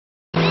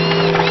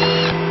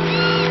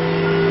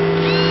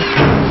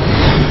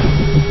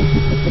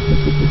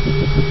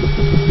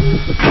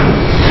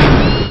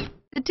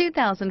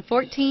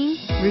2014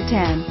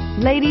 Routan.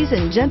 Ladies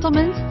and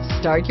gentlemen,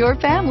 start your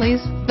families.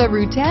 The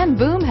Routan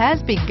boom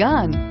has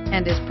begun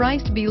and is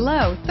priced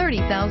below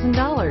 $30,000.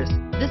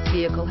 This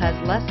vehicle has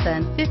less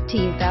than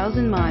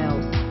 15,000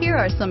 miles. Here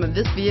are some of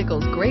this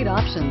vehicle's great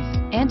options: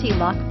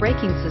 anti-lock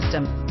braking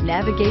system,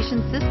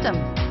 navigation system,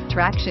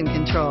 traction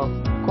control,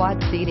 quad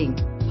seating,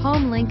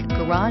 home link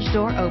garage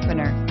door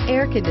opener,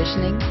 air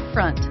conditioning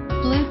front,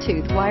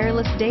 Bluetooth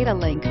wireless data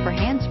link for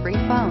hands-free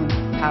phone,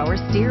 power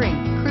steering,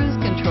 cruise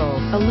control,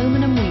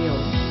 aluminum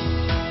wheels.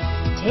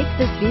 Take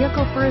this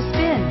vehicle for a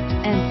spin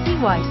and see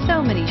why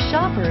so many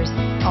shoppers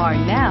are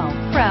now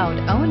proud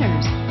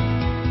owners.